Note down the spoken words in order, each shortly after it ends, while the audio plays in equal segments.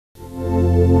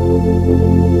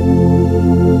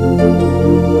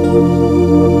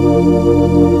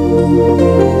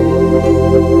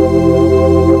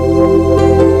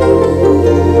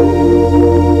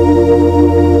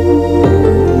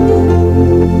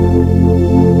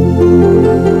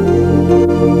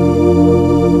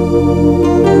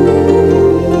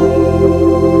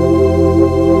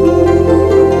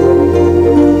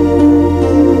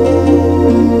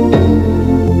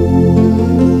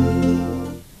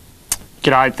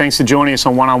G'day, thanks for joining us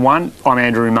on One on One. I'm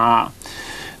Andrew Maher.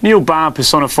 Neil Balme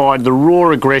personified the raw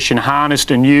aggression harnessed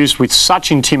and used with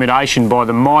such intimidation by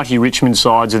the mighty Richmond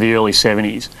sides of the early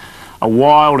 70s. A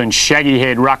wild and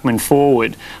shaggy-haired ruckman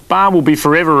forward, Balme will be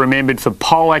forever remembered for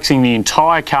poleaxing the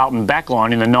entire Carlton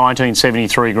backline in the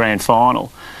 1973 grand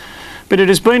final. But it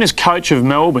has been as coach of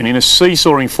Melbourne in a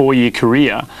seesawing four-year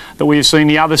career that we have seen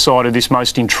the other side of this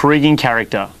most intriguing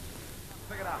character.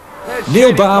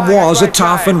 Neil Balme was a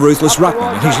tough and ruthless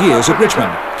ruckman in his years at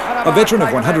Richmond. A veteran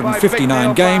of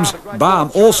 159 games,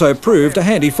 Balme also proved a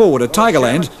handy forward at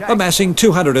Tigerland, amassing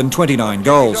 229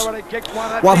 goals.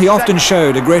 While he often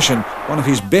showed aggression, one of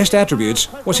his best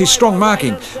attributes was his strong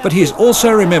marking, but he is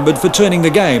also remembered for turning the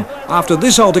game after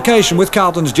this altercation with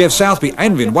Carlton's Jeff Southby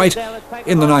and Vin Waite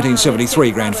in the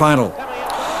 1973 grand final.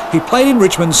 He played in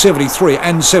Richmond's 73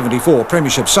 and 74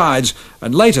 premiership sides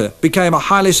and later became a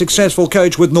highly successful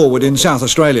coach with Norwood in South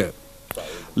Australia.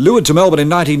 Lured to Melbourne in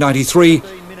 1993,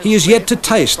 he is yet to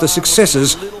taste the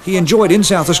successes he enjoyed in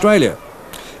South Australia.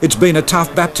 It's been a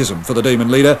tough baptism for the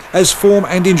Demon leader as form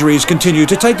and injuries continue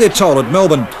to take their toll at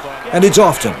Melbourne, and it's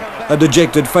often a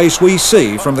dejected face we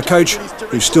see from the coach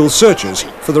who still searches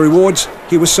for the rewards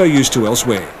he was so used to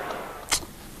elsewhere.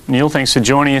 Neil, thanks for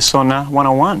joining us on One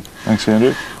on One. Thanks,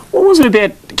 Andrew. What was it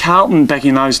about Carlton back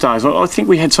in those days? I think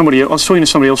we had somebody, I was talking to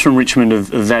somebody else from Richmond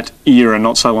of that era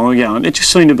not so long ago, and it just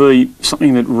seemed to be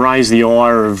something that raised the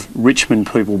ire of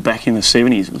Richmond people back in the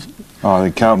 70s. Oh, I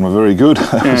think Carlton were very good.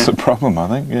 That was the problem, I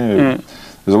think. Yeah.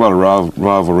 There's a lot of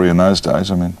rivalry in those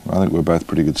days. I mean, I think we're both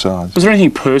pretty good sides. Was there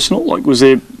anything personal? Like, was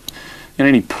there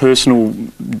any personal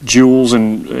duels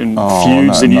and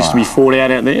feuds that used to be fought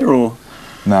out there, or?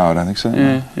 No, I don't think so.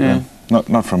 Yeah.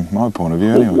 Not from my point of view,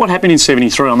 anyway. What happened in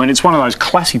 73? I mean, it's one of those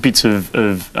classic bits of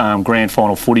grand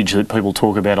final footage that people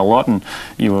talk about a lot, and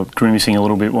you were grimacing a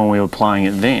little bit when we were playing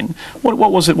it then. What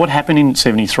was it? What happened in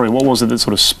 73? What was it that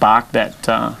sort of sparked that?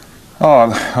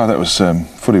 That was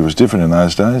footy was different in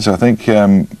those days. I think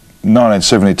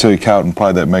 1972 Carlton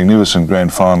played that magnificent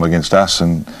grand final against us,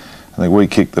 and I think we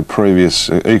kicked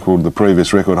equalled the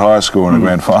previous record highest score in a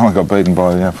grand final and got beaten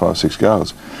by 5-6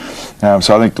 goals.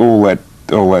 So I think all that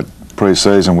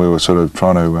pre-season we were sort of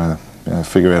trying to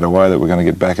figure out a way that we're going to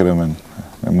get back at them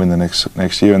and win the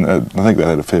next year, and I think that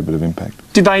had a fair bit of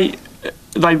impact. Did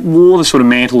they wore the sort of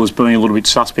mantle as being a little bit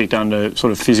suspect under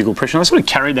sort of physical pressure? They sort of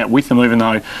carried that with them, even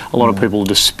though a lot of people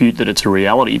dispute that it's a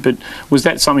reality. But was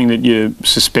that something that you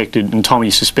suspected and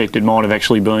Tommy suspected might have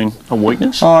actually been a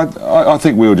weakness? I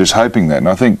think we were just hoping that, and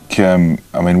I think I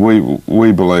mean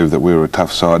we believed that we were a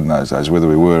tough side in those days, whether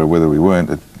we were or whether we weren't.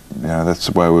 That's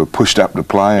the way we were pushed up to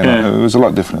play, and it was a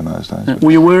lot different in those days.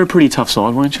 Well, you were a pretty tough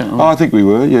side, weren't you? I think we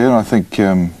were, and I think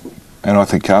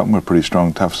Carlton were a pretty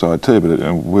strong, tough side too, but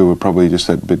we were probably just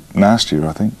that bit nastier,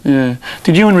 I think. Yeah.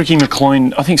 Did you and Ricky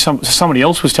McLean, I think somebody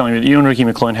else was telling me that you and Ricky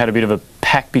McLean had a bit of a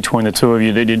pact between the two of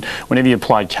you. That did, whenever you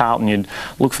played Carlton, you'd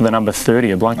look for the number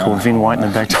 30, a bloke called Vin Waite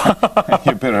in the back.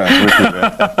 You better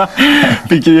ask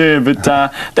Ricky about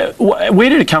that. Where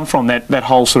did it come from, that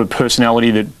whole sort of personality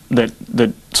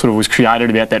that sort of was created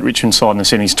about that Richmond side in the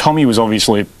 70s? Tommy was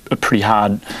obviously a pretty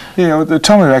hard... Yeah,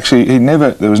 Tommy actually,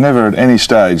 there was never at any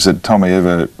stage that Tommy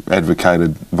ever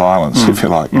advocated violence, if you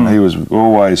like. He was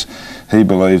always, he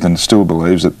believed and still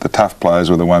believes that the tough players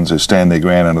were the ones who stand their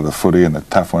ground under the footy, and the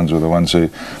tough ones were the ones who,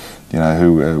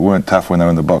 who weren't tough when they were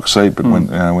in the box seat, but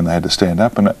when they had to stand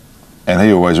up. And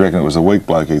he always reckoned it was the weak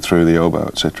bloke who threw the elbow,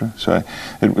 etc. So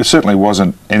it certainly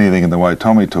wasn't anything in the way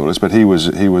Tommy taught us, but he was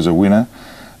a winner.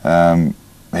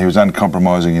 He was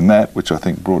uncompromising in that, which I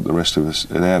think brought the rest of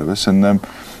it out of us. And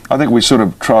I think we sort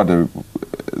of tried to...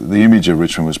 The image of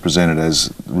Richmond was presented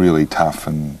as really tough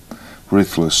and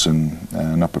ruthless and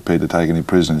not prepared to take any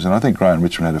prisoners. And I think Graham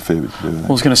Richmond had a fair bit to do with that.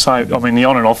 I was going to say, I mean, the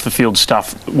on and off the field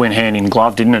stuff went hand in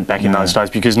glove, didn't it, back in those days?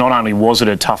 Because not only was it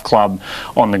a tough club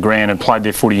on the ground and played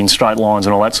their footy in straight lines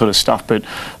and all that sort of stuff, but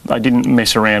they didn't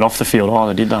mess around off the field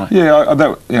either, did they? Yeah,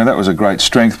 that was a great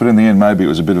strength, but in the end maybe it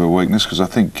was a bit of a weakness, because I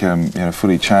think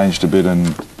footy changed a bit,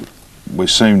 and we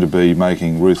seemed to be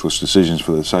making ruthless decisions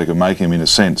for the sake of making them, in a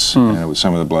sense, with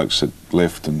some of the blokes that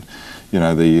left, and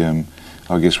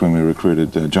I guess when we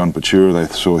recruited John Patura,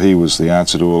 they saw he was the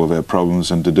answer to all of our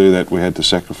problems, and to do that we had to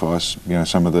sacrifice, you know,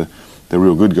 some of the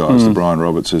real good guys, the Brian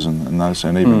Robertses and those,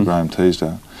 and even Graham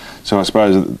Teasdale. So I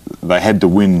suppose they had to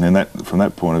win in that, from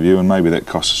that point of view, and maybe that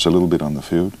cost us a little bit on the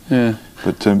field. Yeah.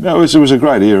 But it was a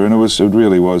great era, and it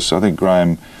really was. I think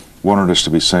Graham wanted us to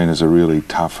be seen as a really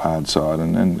tough, hard side,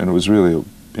 and it was really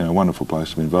a wonderful place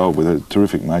to be involved with, a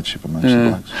terrific mateship amongst the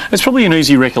blokes. It's probably an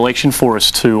easy recollection for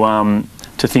us to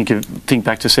think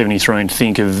back to '73 and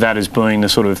think of that as being the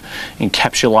sort of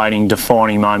encapsulating,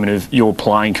 defining moment of your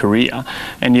playing career,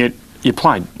 and yet you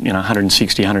played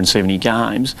 160, 170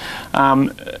 games. Are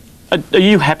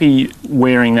you happy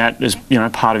wearing that as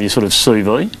part of your sort of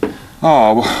CV?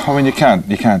 Oh, well, I mean, you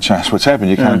can't change what's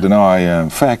happened. You can't deny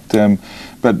fact,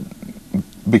 but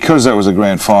because that was a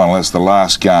grand final, that's the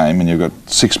last game, and you've got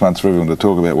 6 months for everyone to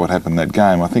talk about what happened in that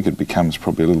game. I think it becomes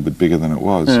probably a little bit bigger than it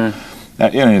was.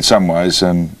 In some ways,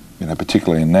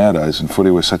 particularly in nowadays in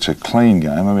footy, we're such a clean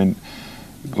game. I mean,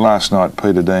 last night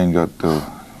Peter Dean got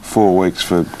 4 weeks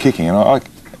for kicking, and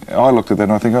I looked at that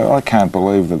and I think I can't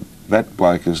believe that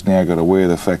bloke has now got to wear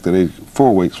the fact that he's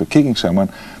 4 weeks for kicking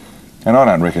someone, and I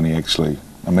don't reckon he actually.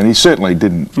 I mean, he certainly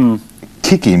didn't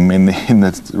kick him in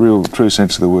the real true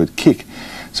sense of the word kick.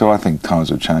 So I think times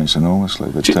have changed enormously.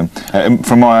 But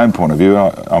from my own point of view,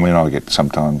 I get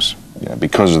sometimes,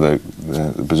 because of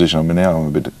the position I'm in now, I'm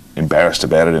a bit embarrassed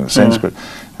about it in a sense. But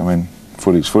I mean,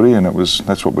 footy's footy, and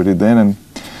that's what we did then, and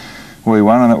we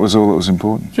won, and that was all that was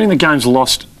important. During the game's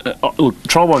lost, look,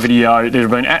 trial by video, there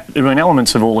have been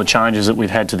elements of all the changes that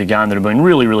we've had to the game that have been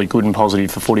really, really good and positive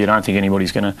for footy. I don't think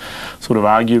anybody's going to sort of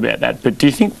argue about that. But do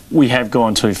you think we have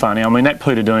gone too far now? I mean, that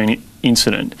Peter Dean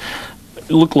incident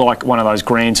looked like one of those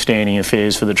grandstanding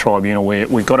affairs for the tribunal where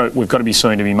we've got to be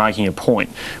seen to be making a point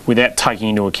without taking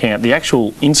into account the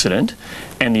actual incident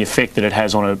and the effect that it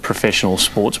has on a professional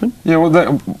sportsman. Yeah,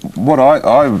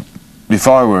 well, if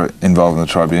I were involved in the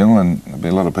tribunal, and there'd be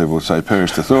a lot of people would say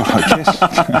perish the thought, I guess.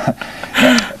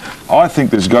 I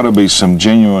think there's got to be some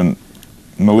genuine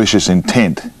malicious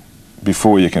intent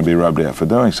before you can be rubbed out for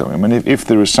doing something. I mean, if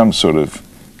there is some sort of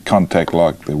contact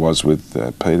like there was with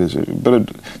Peters, but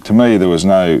to me there was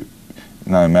no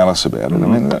malice about it. I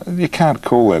mean, you can't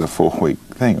call that a 4-week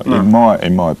thing, in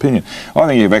my opinion. I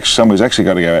think somebody's actually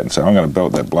got to go out and say, I'm going to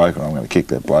belt that bloke, or I'm going to kick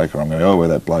that bloke, or I'm going to elbow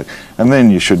that bloke, and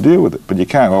then you should deal with it. But you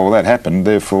can't, well, that happened,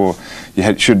 therefore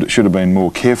you should have been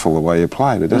more careful the way you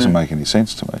played. It doesn't make any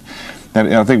sense to me.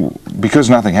 And I think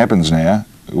because nothing happens now,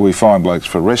 we find blokes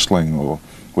for wrestling, or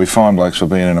we find blokes for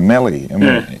being in a melee. I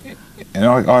mean, and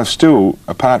I still,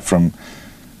 apart from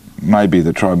maybe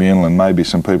the tribunal and maybe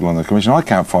some people on the commission, I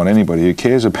can't find anybody who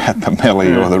cares about the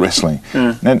melee or the wrestling.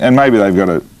 And maybe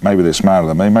maybe they're smarter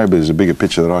than me, maybe there's a bigger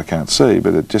picture that I can't see,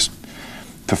 but it just,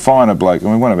 to find a bloke, I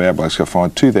mean, one of our blokes got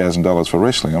fined $2,000 for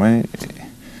wrestling. I mean,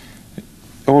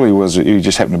 all he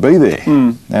just happened to be there.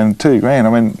 And $2,000,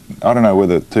 I mean, I don't know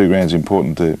whether $2,000's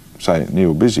important to, say,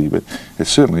 Neil Busy, but it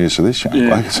certainly is to this young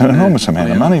bloke. It's an enormous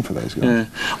amount of money for those guys.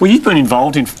 Well, you've been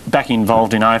back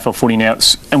involved in AFL footy now,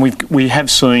 and we have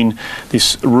seen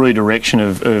this redirection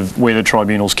of where the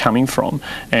tribunal's coming from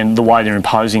and the way they're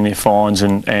imposing their fines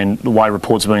and the way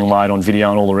reports are being laid on video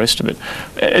and all the rest of it.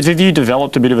 Have you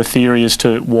developed a bit of a theory as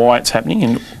to why it's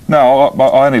happening? No,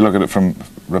 I only look at it from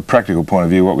a practical point of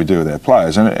view, what we do with our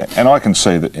players, and I can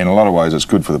see that in a lot of ways it's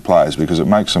good for the players because it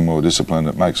makes them more disciplined,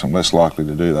 it makes them less likely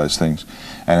to do those things,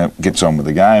 and it gets on with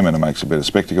the game and it makes a better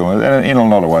spectacle, and in a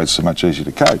lot of ways it's much easier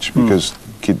to coach because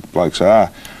kid blokes are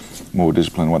more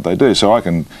disciplined in what they do. So I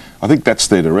think that's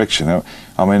their direction.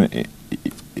 I mean,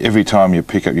 every time you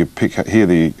hear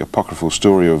the apocryphal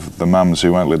story of the mums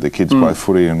who won't let their kids play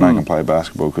footy and make them play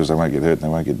basketball because they won't get hurt and they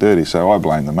won't get dirty. So I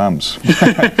blame the mums.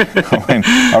 I mean,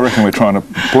 I reckon we're trying to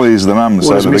please the mums.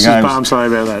 What does Mrs. Balme say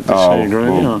about that? Does she agree?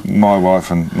 Well, my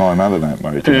wife and my mother don't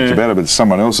worry too much about it, but it's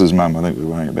someone else's mum I think we're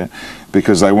worrying about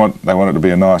because they want it to be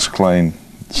a nice, clean,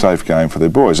 safe game for their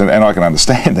boys, and I can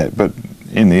understand that. But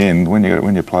in the end, when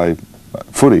you play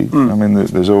footy, I mean,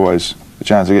 there's always a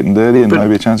chance of getting dirty and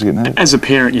maybe a chance of getting hurt. As a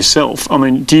parent yourself, I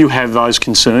mean, do you have those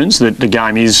concerns that the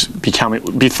game is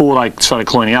becoming, before they started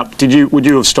cleaning up, would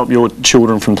you have stopped your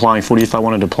children from playing footy if they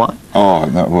wanted to play? Oh,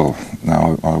 no, well,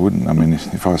 no, I wouldn't. I mean,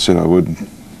 if I said I would,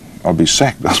 I'd be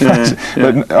sacked, I suppose.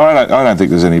 But I don't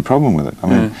think there's any problem with it. I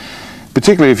mean,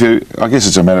 particularly I guess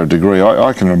it's a matter of degree.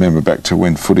 I can remember back to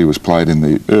when footy was played in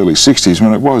the early 60s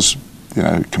when it was,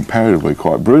 comparatively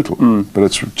quite brutal. But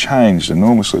it's changed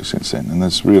enormously since then, and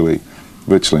there's really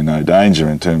virtually no danger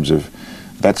in terms of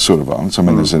that sort of violence. I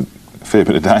mean, there's a fair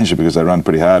bit of danger because they run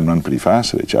pretty hard and run pretty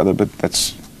fast at each other, but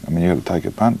you've got to take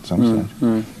a punt at some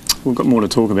stage. We've got more to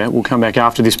talk about. We'll come back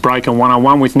after this break on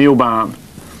 101 with Neil Balme.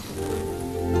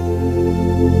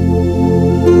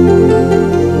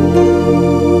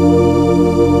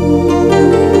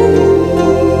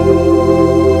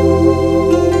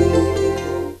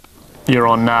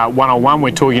 on 101.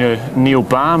 We're talking to Neil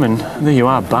Balme, and there you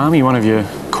are, Balme, one of your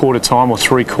quarter-time or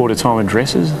three-quarter-time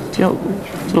addresses. Do you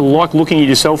sort of like looking at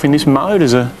yourself in this mode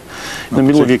as in the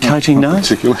middle of your coaching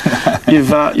days?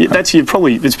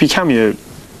 It's become your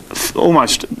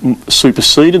almost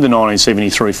superseded the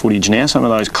 1973 footage now. Some of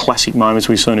those classic moments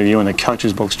we've seen of you in the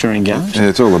coach's box during games. Yeah,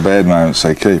 it's all the bad moments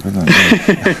they keep, isn't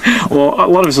it? Well,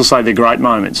 a lot of us will say they're great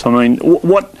moments. I mean,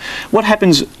 what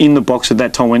happens in the box at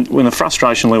that time when the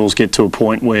frustration levels get to a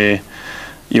point where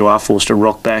you are forced to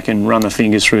rock back and run the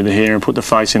fingers through the hair and put the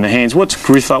face in the hands? What's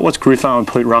Griffo and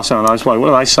Pete Russo and those players? What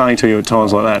are they saying to you at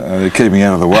times like that? They're keeping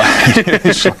out of the way.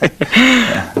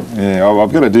 Yeah,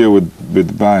 I've got to deal with the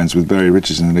bones with Barry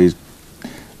Richardson, and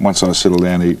once I settle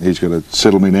down, he's got to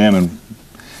settle me down and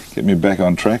get me back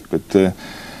on track. But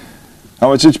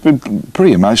it's been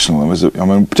pretty emotional. I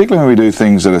mean, particularly when we do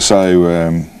things that are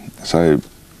so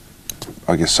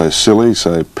I guess so silly,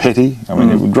 so petty. I mean,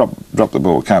 you drop the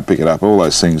ball, can't pick it up. All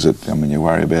those things that you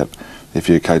worry about if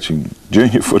you're coaching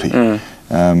junior footy.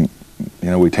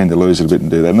 We tend to lose it a bit and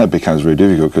do that, and that becomes very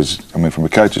difficult because, from a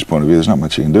coach's point of view, there's not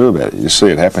much you can do about it. You just see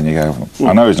it happen, you go,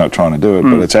 I know he's not trying to do it,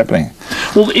 but it's happening.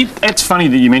 Well, it's funny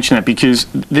that you mention that, because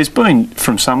there's been,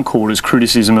 from some quarters,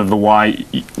 criticism of the way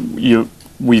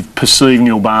we've perceived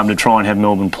Neil Balme to try and have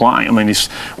Melbourne playing. I mean,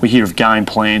 we hear of game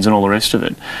plans and all the rest of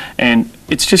it, and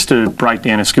it's just a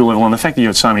breakdown of skill level, and the fact that you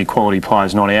have so many quality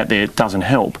players not out there doesn't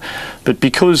help. But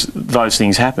because those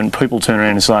things happen, people turn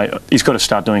around and say, he's got to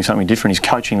start doing something different. He's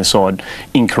coaching the side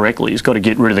incorrectly. He's got to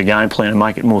get rid of the game plan and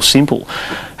make it more simple.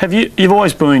 You've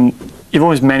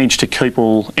always managed to keep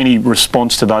any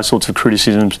response to those sorts of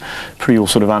criticisms pretty all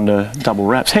sort of under double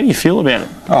wraps. How do you feel about it?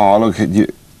 Oh, look,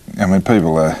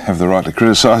 people have the right to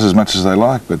criticise as much as they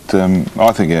like, but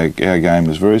I think our game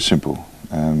is very simple.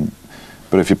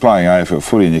 But if you're playing AFL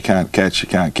footy and you can't catch, you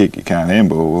can't kick, you can't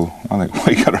handball, well, I think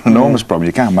we've got an enormous problem.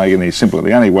 You can't make it any simpler.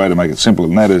 The only way to make it simpler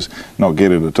than that is not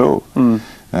get it at all.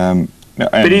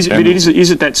 But is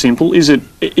it that simple? Is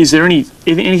there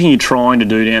anything you're trying to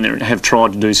do down there and have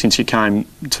tried to do since you came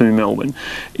to Melbourne?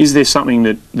 Is there something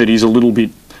that is a little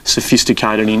bit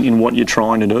sophisticated in what you're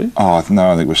trying to do? Oh,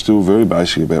 no, I think we're still very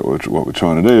basic about what we're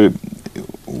trying to do.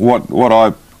 What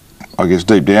I guess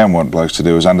deep down want blokes to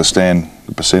do is understand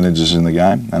the percentages in the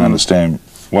game and understand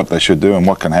what they should do and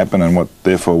what can happen and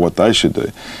therefore what they should do.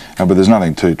 But there's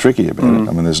nothing too tricky about it.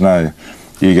 I mean, there's no,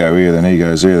 you go here, then he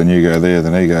goes there, then you go there,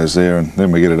 then he goes there, and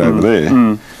then we get it over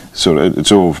there.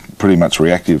 It's all pretty much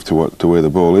reactive to where the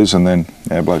ball is, and then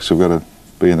our blokes have got to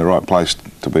be in the right place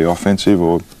to be offensive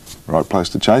or right place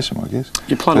to chase them, I guess.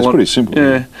 It's pretty simple.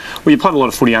 Yeah. Well, you played a lot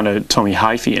of footy under Tommy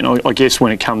Hafey, and I guess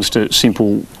when it comes to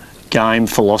simple game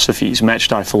philosophies, match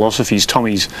day philosophies,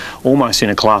 Tommy's almost in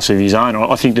a class of his own.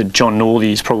 I think that John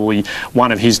Northey is probably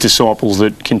one of his disciples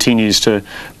that continues to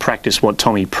practice what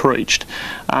Tommy preached.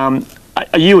 Are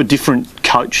you a different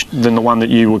coach than the one that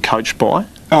you were coached by?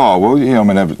 Oh, well, yeah, I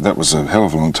mean, that was a hell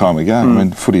of a long time ago. I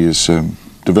mean, footy has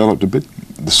developed a bit.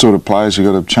 The sort of players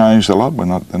you've got to change a lot. They're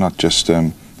not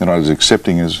as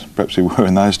accepting as perhaps we were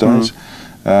in those days.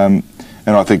 And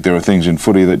I think there are things in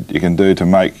footy that you can do to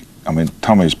make, I mean,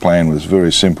 Tommy's plan was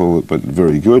very simple but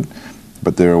very good,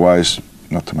 but there are ways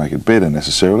not to make it better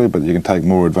necessarily, but you can take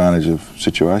more advantage of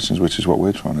situations, which is what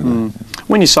we're trying to do.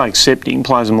 When you say accepting,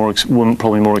 players were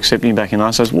probably more accepting back in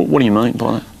those days. What do you mean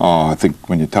by that? Oh, I think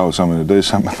when you told someone to do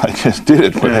something, they just did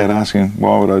it without asking,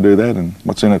 why would I do that and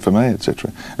what's in it for me,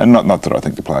 etc. And not that I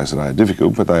think the players today are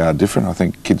difficult, but they are different. I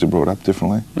think kids are brought up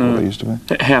differently than what they used to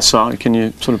be. How so? Can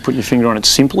you sort of put your finger on it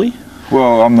simply?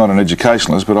 Well, I'm not an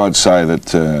educationalist, but I'd say that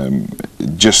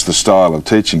just the style of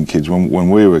teaching kids, when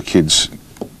we were kids,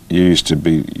 you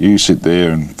sit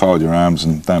there and fold your arms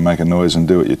and don't make a noise and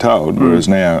do what you're told, whereas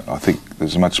now I think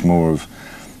there's much more of,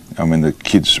 I mean, the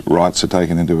kids' rights are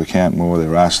taken into account more,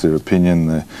 they're asked their opinion,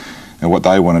 and what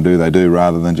they want to do, they do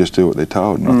rather than just do what they're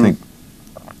told. And I think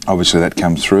obviously that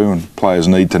comes through, and players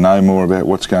need to know more about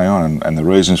what's going on and the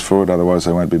reasons for it, otherwise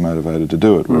they won't be motivated to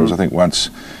do it. Whereas I think once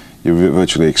you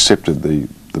virtually accepted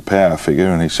the power figure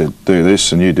and he said, do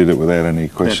this, and you did it without any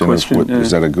question of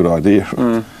is that a good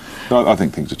idea? I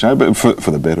think things have changed, but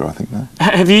for the better, I think. No.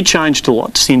 Have you changed a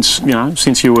lot since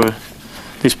you were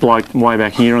this bloke way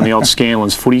back here on the old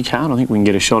Scanlon's footy card? I think we can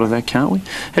get a shot of that, can't we?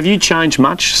 Have you changed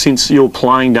much since your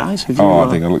playing days? I think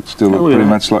I still look pretty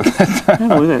much like that.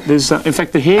 Look at that. There's, in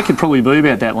fact, the hair could probably be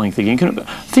about that length again. The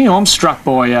thing I'm struck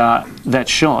by that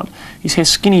shot is how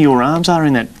skinny your arms are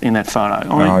in that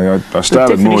photo. I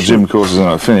started more gym courses than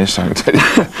I finished, I can tell you.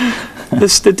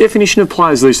 The definition of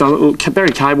players these days, look,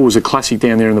 Barry Cable was a classic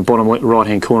down there in the bottom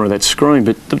right-hand corner of that screen,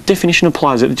 but the definition of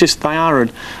players, they are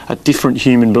a different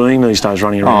human being these days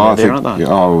running around out there, aren't they?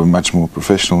 Oh, we're much more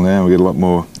professional now. We get a lot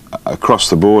more, across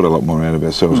the board, a lot more out of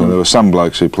ourselves. And there were some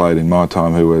blokes who played in my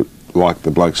time who were like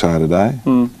the blokes are today,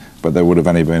 but there would have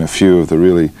only been a few of the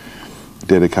really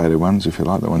dedicated ones, if you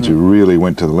like, the ones who really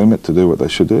went to the limit to do what they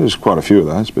should do. There's quite a few of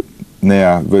those, but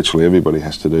now virtually everybody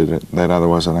has to do that,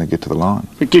 otherwise they don't get to the line.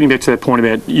 But getting back to that point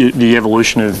about the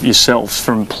evolution of yourself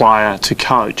from player to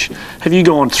coach, have you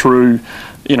gone through,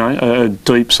 you know, a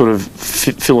deep sort of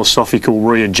philosophical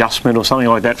readjustment or something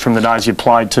like that from the days you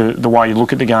played to the way you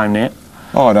look at the game now?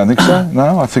 Oh, I don't think so.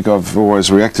 No, I think I've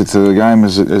always reacted to the game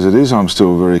as it is. I'm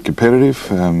still very competitive.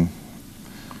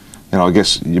 You know, I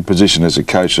guess your position as a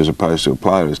coach as opposed to a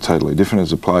player is totally different.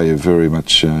 As a player, you're very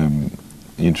much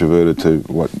introverted to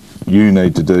what you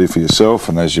need to do for yourself,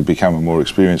 and as you become a more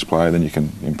experienced player, then you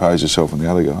can impose yourself on the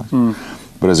other guys.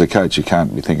 But as a coach, you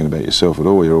can't be thinking about yourself at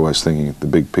all. You're always thinking of the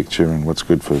big picture and what's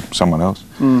good for someone else.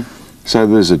 So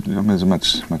there's a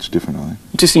much different, I think.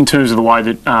 Just in terms of the way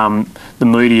that the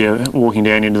media walking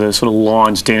down into the sort of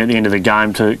lines down at the end of the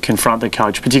game to confront the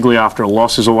coach, particularly after a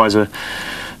loss, is always a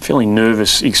fairly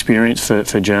nervous experience for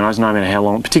journos, no matter how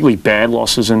long, particularly bad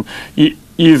losses. And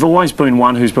you've always been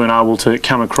one who's been able to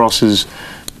come across as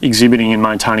exhibiting and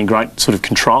maintaining great sort of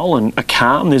control and a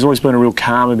calm. There's always been a real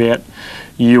calm about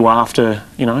you after,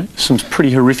 you know, some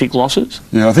pretty horrific losses.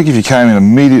 Yeah, I think if you came in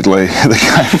immediately the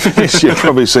game finished, you'd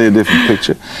probably see a different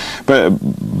picture.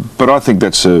 But I think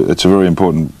it's a very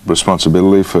important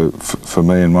responsibility for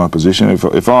me in my position.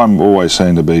 If I'm always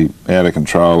seen to be out of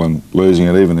control and losing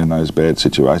it, even in those bad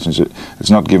situations,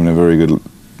 it's not giving a very good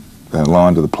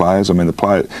line to the players. I mean,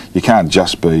 you can't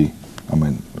just be, I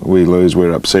mean, we lose,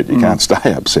 we're upset, you can't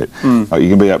stay upset. Like, you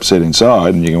can be upset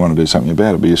inside and you can want to do something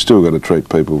about it, but you've still got to treat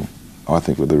people, I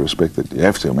think, with the respect that you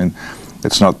have to. I mean,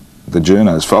 it's not the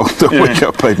journo's fault that we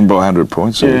got beaten by 100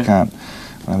 points, so we can't,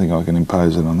 I think I can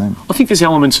impose it on them. I think there's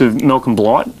elements of Malcolm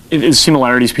Blight. There's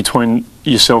similarities between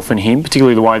yourself and him,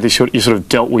 particularly the way you sort of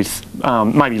dealt with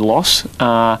maybe loss.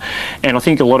 And I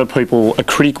think a lot of people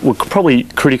were probably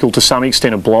critical to some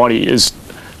extent of Blighty is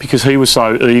because he was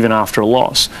so even after a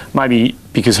loss. Maybe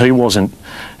because he wasn't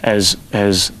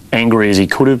as angry as he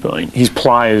could have been. His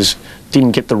players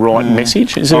didn't get the right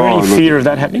message. Is there any fear of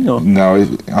that happening? Or? No,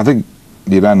 I think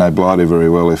you don't know Blighty very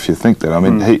well if you think that. I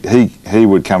mean, he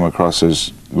would come across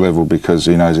as level because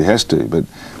he knows he has to, but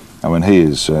I mean,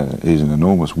 he's an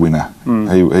enormous winner.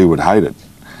 He would hate it.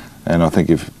 And I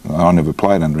think I never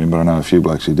played under him, but I know a few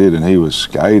blokes who did, and he was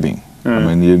scathing.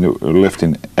 I mean, you left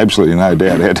in absolutely no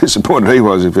doubt how disappointed he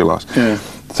was if he lost.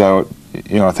 So,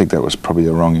 you know, I think that was probably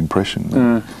a wrong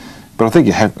impression. But I think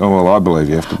you have, well, I believe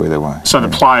you have to be that way. So the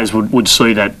players would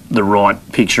see that, the right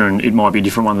picture, and it might be a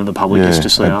different one that the public gets to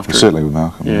see after certainly with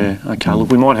Malcolm. Okay,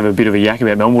 look, we might have a bit of a yak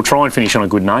about Melbourne. We'll try and finish on a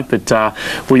good note, but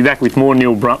we'll be back with more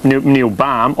Neil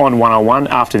Balme on 101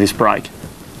 after this break.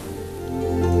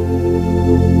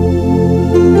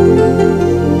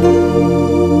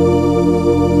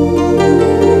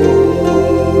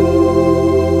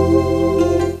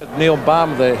 Neil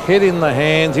Balme, the head in the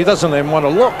hands, he doesn't even want to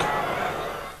look.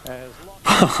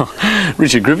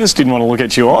 Richard Griffiths didn't want to look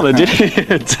at you either, did he?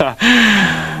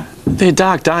 They're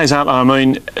dark days, aren't they? I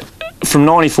mean, from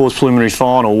 94's preliminary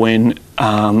final, when,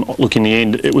 look, in the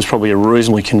end, it was probably a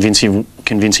reasonably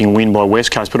convincing win by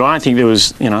West Coast, but I don't think there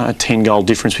was, you know, a 10-goal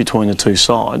difference between the two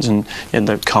sides. And you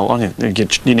had cold. You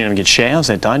didn't even get showers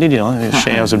that day, did you? I think the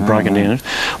showers had broken down.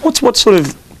 What sort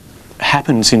of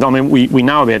happened since? I mean, we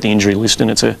know about the injury list, and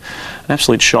it's an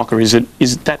absolute shocker. Is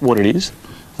that what it is?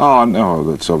 Oh no,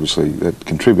 that's obviously, that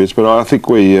contributes. But I think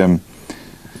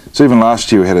so even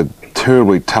last year we had a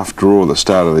terribly tough draw at the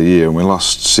start of the year, and we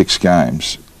lost 6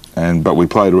 games, but we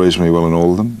played reasonably well in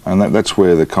all of them, and that's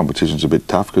where the competition's a bit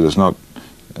tough because it's not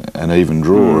an even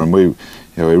draw, and we're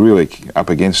really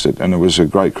up against it. And it was a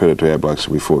great credit to our blokes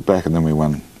that we fought back, and then we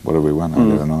won. What did we won? 8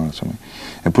 or 9 or something,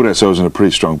 and put ourselves in a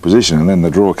pretty strong position. And then the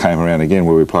draw came around again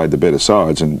where we played the better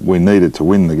sides, and we needed to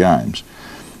win the games,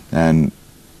 and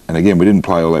again, we didn't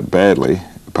play all that badly,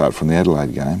 apart from the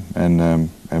Adelaide game, and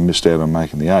missed out on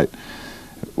making the 8.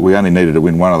 We only needed to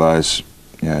win one of those,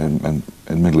 you know, and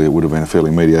admittedly it would have been a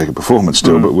fairly mediocre performance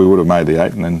still, but we would have made the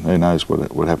 8, and then who knows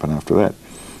what happened after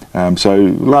that. So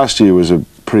last year was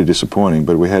pretty disappointing,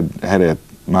 but we had our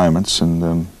moments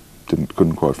and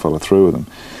couldn't quite follow through with them.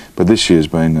 But this year's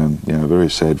been very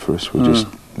sad for us. We just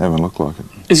haven't looked like it.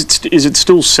 Is it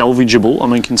still salvageable? I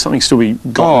mean, can something still be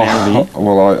gotten out of here?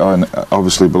 Well, I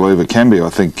obviously believe it can be. I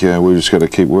think we've just got to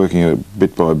keep working at it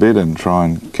bit by bit and try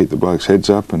and keep the blokes' heads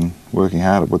up and working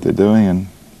hard at what they're doing and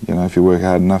You know, if you work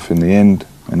hard enough in the end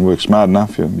and work smart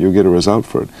enough, you'll get a result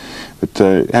for it. But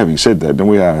having said that,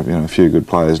 we are, a few good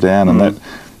players down, and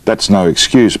that's no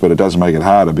excuse, but it does make it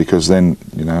harder, because then,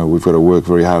 we've got to work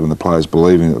very hard on the players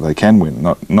believing that they can win,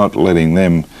 not letting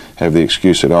them have the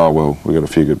excuse that, oh, well, we've got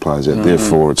a few good players out,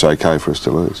 therefore it's okay for us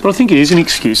to lose. But I think it is an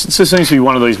excuse. It seems to be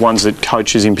one of these ones that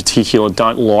coaches in particular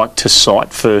don't like to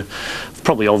cite for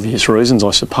probably obvious reasons,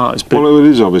 I suppose. But well, it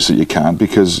is obvious that you can't,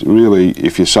 because really,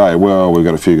 if you say, well, we've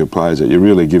got a few good players, that you're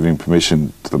really giving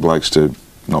permission to the blokes to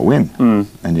not win,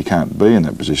 and you can't be in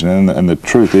that position. And the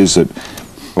truth is that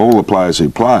all the players who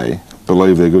play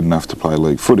believe they're good enough to play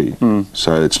league footy,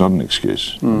 so it's not an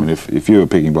excuse. I mean, if you were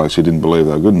picking blokes who didn't believe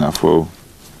they were good enough, well,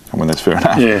 I mean, that's fair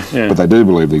enough. Yeah. But they do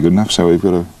believe they're good enough, so we've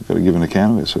got to give an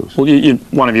account of ourselves. Well,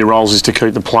 one of your roles is to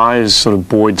keep the players sort of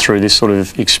buoyed through this sort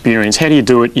of experience. How do you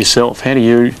do it yourself? How do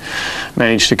you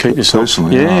manage to keep yourself?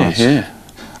 Personally,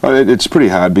 it's pretty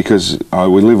hard, because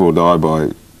we live or die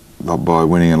by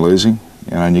winning and losing,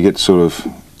 and you get sort of,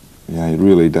 it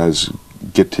really does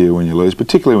get to you when you lose,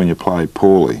 particularly when you play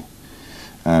poorly,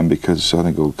 because I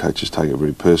think all coaches take it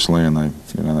very personally, and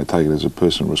they take it as a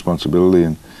personal responsibility,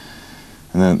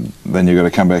 and then you've got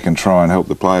to come back and try and help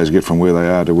the players get from where they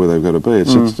are to where they've got to be.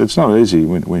 It's not easy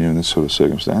when you're in this sort of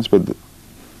circumstance, but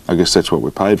I guess that's what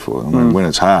we're paid for. I mean, when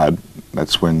it's hard,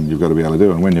 that's when you've got to be able to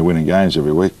do it. And when you're winning games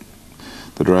every week,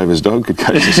 the drover's dog could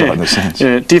coach the side in a sense.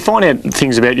 Yeah. Do you find out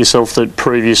things about yourself that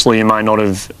previously you may not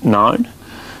have known?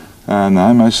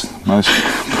 No, most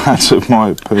parts of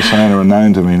my persona are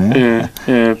known to me now.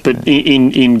 Yeah. But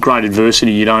in great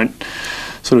adversity, you don't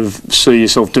sort of see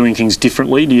yourself doing things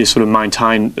differently? Do you sort of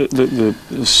maintain the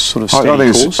sort of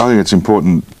steady course? I think it's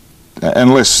important,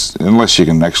 unless you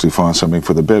can actually find something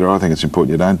for the better, I think it's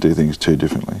important you don't do things too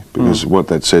differently, because what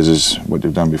that says is what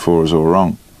you've done before is all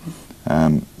wrong.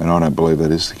 And I don't believe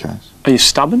that is the case. Are you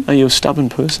stubborn? Are you a stubborn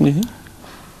person, do you think?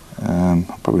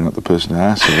 Probably not the person to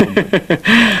ask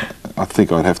that. I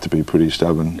think I'd have to be pretty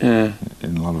stubborn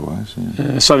in a lot of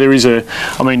ways. So there is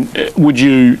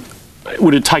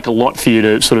would it take a lot for you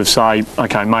to sort of say,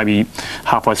 okay, maybe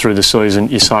halfway through the season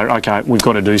you say, okay, we've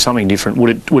got to do something different?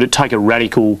 Would it take a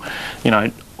radical,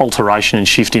 alteration and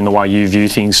shift in the way you view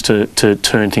things to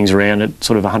turn things around at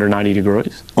sort of 180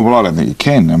 degrees? Well, I don't think you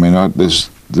can. I mean,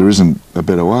 there isn't a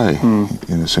better way,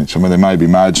 in a sense. I mean, there may be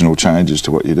marginal changes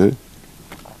to what you do,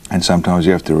 and sometimes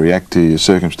you have to react to your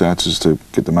circumstances to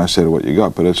get the most out of what you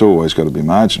got, but it's always got to be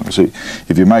marginal. See,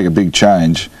 if you make a big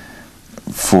change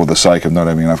for the sake of not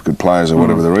having enough good players or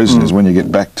whatever the reason is, when you get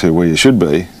back to where you should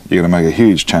be, you're going to make a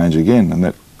huge change again, and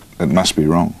that must be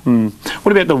wrong.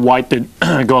 What about the weight that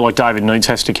a guy like David Neitz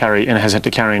has to carry and has had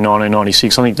to carry in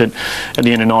 1996? I think that at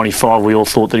the end of 95 we all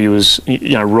thought that he was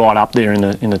right up there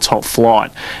in the top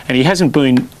flight, and he hasn't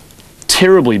been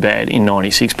terribly bad in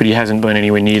 96, but he hasn't been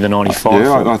anywhere near the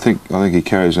 95. I think he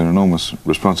carries an enormous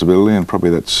responsibility, and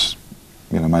probably that's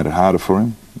made it harder for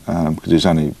him, because he's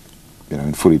only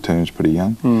in footy terms pretty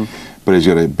young, but he's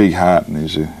got a big heart and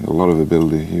he's a lot of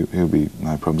ability. He'll be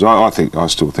no problems. I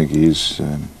still think he is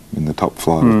in the top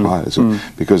flight of players,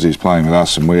 because he's playing with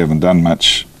us and we haven't done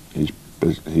much.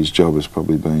 His job has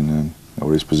probably been,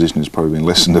 or his position has probably been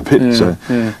lessened a bit.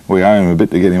 We owe him a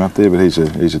bit to get him up there, but he's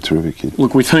a terrific kid.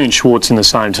 Look, with he and Schwartz in the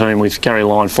same team, with Gary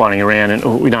Lyon floating around,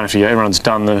 and we don't have to. Everyone's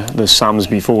done the sums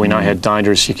before we know how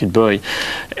dangerous you could be.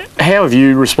 How have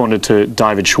you responded to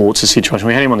David Schwartz's situation?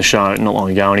 We had him on the show not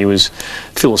long ago, and he was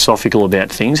philosophical about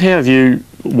things. How have you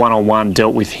one-on-one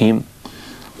dealt with him?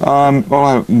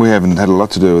 Well, we haven't had a lot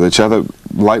to do with each other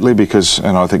lately,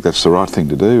 and I think that's the right thing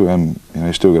to do.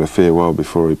 He's still got a fair while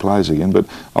before he plays again, but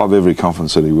I've every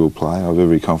confidence that he will play. I've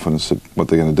every confidence that what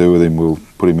they're going to do with him will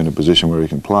put him in a position where he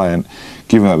can play, and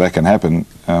given that can happen,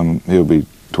 he'll be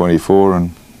 24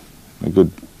 and a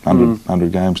good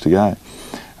 100 games to go.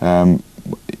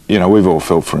 We've all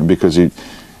felt for him, because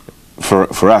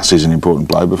for us he's an important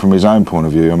bloke, but from his own point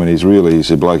of view, I mean,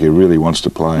 he's a bloke who really wants to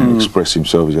play and express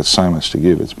himself. He's got so much to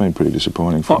give. It's been pretty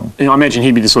disappointing for him. I imagine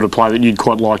he'd be the sort of player that you'd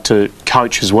quite like to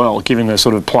coach as well, given the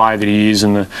sort of player that he is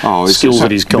and the skills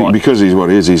that he's got. Because he's what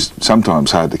he is, he's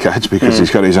sometimes hard to coach, because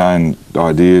he's got his own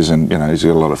ideas and he's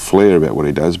got a lot of flair about what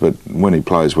he does, but when he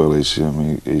plays well, he's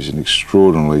an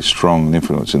extraordinarily strong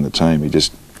influence in the team. He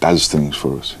just does things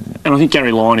for us. And I think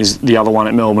Gary Lyon is the other one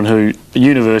at Melbourne who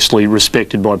universally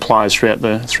respected by players throughout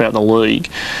the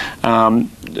league. How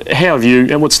have you,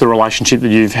 and what's the relationship that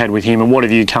you've had with him, and what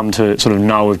have you come to sort of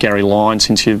know of Gary Lyon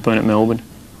since you've been at Melbourne?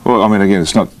 Well, I mean, again,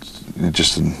 it's not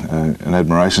just an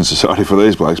admiration society for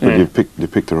these blokes, but you've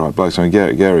picked the right blokes. I mean,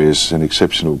 Gary is an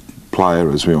exceptional player,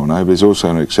 as we all know, but he's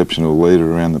also an exceptional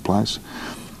leader around the place.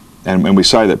 and we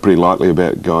say that pretty lightly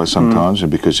about guys sometimes,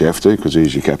 and because you have to, because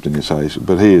he's your captain, you say,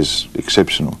 but he is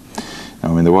exceptional. I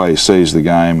mean, the way he sees the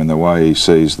game and the way he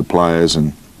sees the players,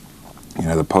 and you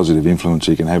know, the positive influence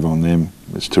he can have on them,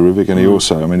 it's terrific. And he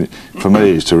also, I mean, for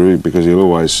me, he's terrific because he'll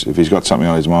always, if he's got something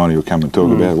on his mind, he'll come and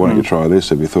talk about it. Why don't you try this?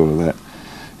 Have you thought of that?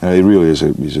 You know, he really is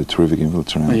he's a terrific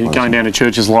influence around. Are you going down to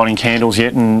churches lighting candles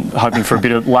yet and hoping for a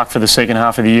bit of luck for the second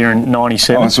half of the year in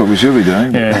 '97? Oh, that's what we should be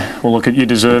doing. Yeah, well, look, you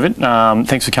deserve it.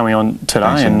 Thanks for coming on today.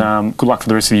 Thanks, and good luck for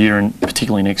the rest of the year and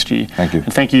particularly next year. Thank you.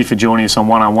 And thank you for joining us on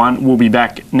 101. We'll be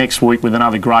back next week with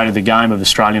another great of the game of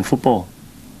Australian football.